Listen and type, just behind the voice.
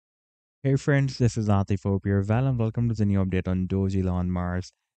Hey friends, this is Atif here. Well, and welcome to the new update on Dogelon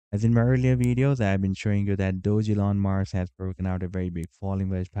Mars. As in my earlier videos, I have been showing you that Dogelon Mars has broken out a very big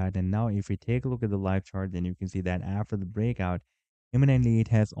falling wedge pattern. Now, if we take a look at the live chart, then you can see that after the breakout, imminently it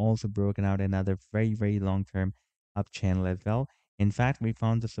has also broken out another very long-term up channel as well. In fact, we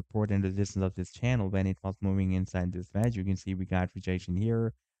found the support and resistance of this channel when it was moving inside this wedge. You can see we got rejection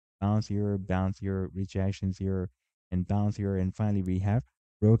here, bounce here, rejections here, and bounce here, and finally we have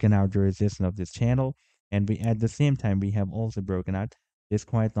broken out the resistance of this channel, and we at the same time we have also broken out this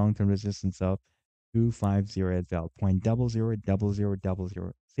quite long-term resistance of 250 as well, point double zero double zero double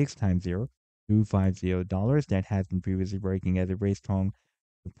zero 6 times 0 $250 that has been previously working as a very strong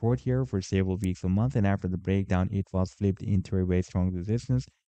support here for several weeks a month, and after the breakdown it was flipped into a very strong resistance.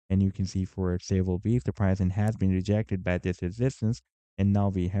 And you can see for several weeks the price has been rejected by this resistance, and now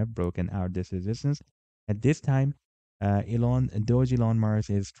we have broken out this resistance. At this time, Elon Mars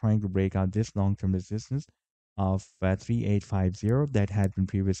is trying to break out this long-term resistance of 3850 that had been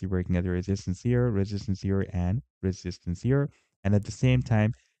previously working at the resistance here, and resistance here. And at the same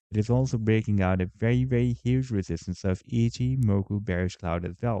time, it is also breaking out a very huge resistance of Ichimoku bearish cloud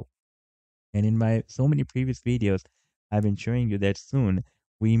as well. And in my so many previous videos, I've been showing you that soon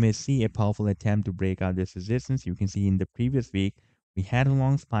we may see a powerful attempt to break out this resistance. You can see in the previous week, we had a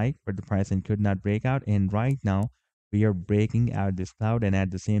long spike, but the price could not break out. And right now, we are breaking out this cloud. And at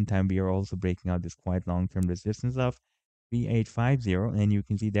the same time, we are also breaking out this quite long-term resistance of 3850. And you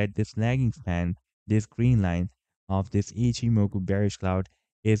can see that this lagging span, this green line of this Ichimoku bearish cloud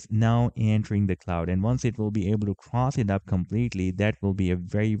is now entering the cloud, and once it will be able to cross it up completely, that will be a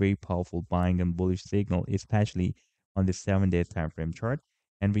very powerful buying and bullish signal, especially on the 7 day time frame chart.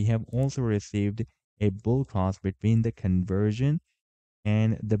 And we have also received a bull cross between the conversion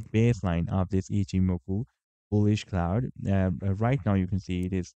and the baseline of this Ichimoku bullish cloud. Right now you can see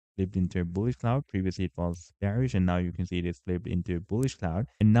it is flipped into a bullish cloud. Previously it was bearish, and now you can see it is flipped into a bullish cloud.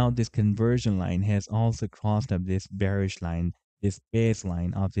 And now this conversion line has also crossed up this bearish line, this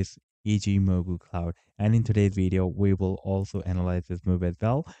baseline of this Ichimoku cloud. And in today's video, we will also analyze this move as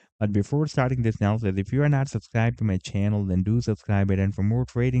well. But before starting this analysis, if you are not subscribed to my channel, then do subscribe it. And for more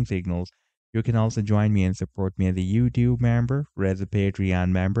trading signals, you can also join me and support me as a YouTube member or as a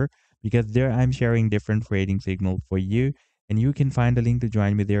Patreon member, because there I'm sharing different trading signals for you, and you can find a link to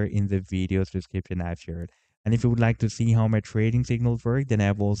join me there in the video's description I've shared. And if you would like to see how my trading signals work, then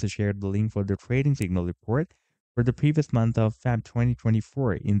I've also shared the link for the trading signal report for the previous month of Feb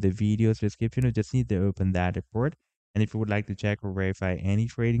 2024 in the video's description. You just need to open that report. And if you would like to check or verify any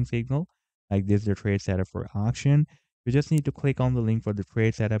trading signal, like this, the trade setup for auction, you just need to click on the link for the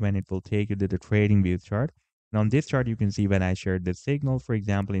trade setup, and it will take you to the trading view chart. And on this chart, you can see when I shared the signal. For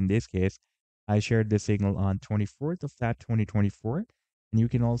example, in this case, I shared the signal on 24th of Feb 2024. And you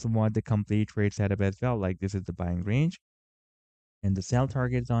can also want the complete trade setup as well. Like this is the buying range, and the sell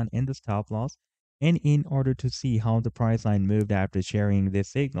target is on, and the stop loss. And in order to see how the price line moved after sharing this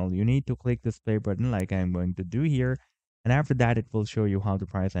signal, you need to click this play button like I'm going to do here. And after that, it will show you how the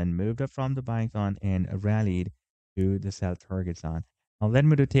price line moved up from the buying zone and rallied to the sell target zone. Now let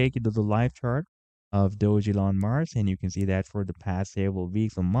me to take you to the live chart of Dogelon Mars, and you can see that for the past several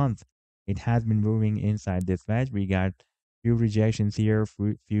weeks or months, it has been moving inside this wedge. We got few rejections here,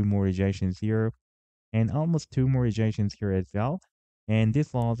 few more rejections here, and almost two more rejections here as well. And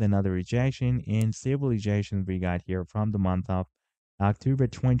this was another rejection, and several rejections we got here from the month of October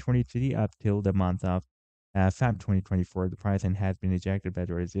 2023 up till the month of Feb 2024. The price has been rejected by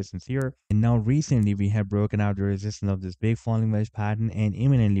the resistance here. And now recently we have broken out the resistance of this big falling wedge pattern, and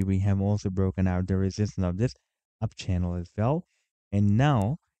imminently we have also broken out the resistance of this up channel as well. And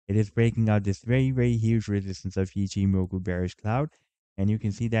now it is breaking out this very huge resistance of Ichimoku bearish cloud. And you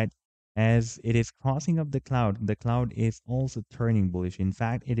can see that as it is crossing up the cloud is also turning bullish. In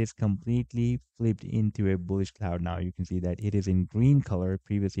fact, it is completely flipped into a bullish cloud now. You can see that it is in green color.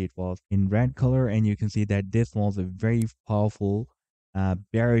 Previously, it was in red color, and you can see that this was a very powerful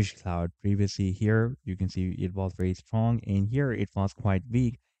bearish cloud. Previously here, you can see it was very strong, and here it was quite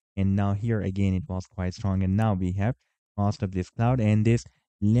weak. And now here again, it was quite strong. And now we have crossed up this cloud, and this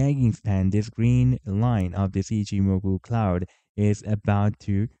lagging span, this green line of this Ichimoku cloud is about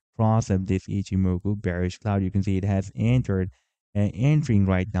to cross up this Ichimoku bearish cloud. You can see it has entering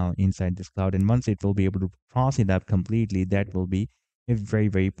right now inside this cloud, and once it will be able to cross it up completely, that will be a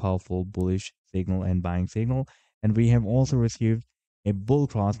very powerful bullish signal and buying signal. And we have also received a bull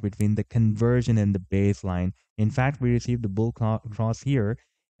cross between the conversion and the baseline. In fact, we received the bull cross here,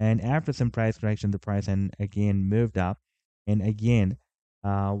 and after some price correction, the price and again moved up, and again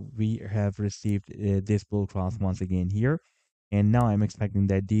we have received this bull cross once again here. And now I'm expecting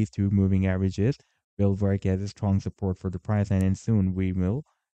that these two moving averages will work as a strong support for the price, and soon we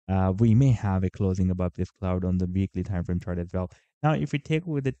may have a closing above this cloud on the weekly time frame chart as well. Now, if we take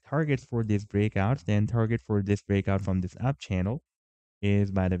with the targets for this breakout, then target for this breakout from this up channel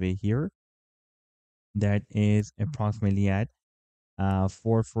is, by the way, here. That is approximately at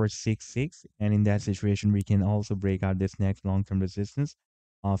 4466, and in that situation we can also break out this next long-term resistance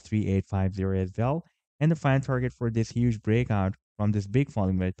of 3850 as well. And the final target for this huge breakout from this big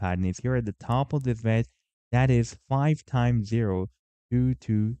falling wedge pattern is here at the top of this wedge. That is 5 times 0,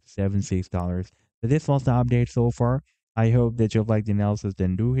 $2276. So this was the update so far. I hope that you've liked the analysis.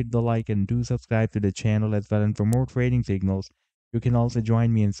 Then do hit the like and do subscribe to the channel as well. And for more trading signals, you can also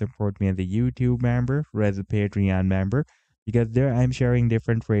join me and support me as a YouTube member or as a Patreon member, because there I'm sharing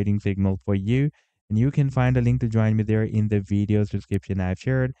different trading signals for you, and you can find a link to join me there in the video's description I've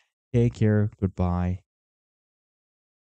shared. Take care. Goodbye.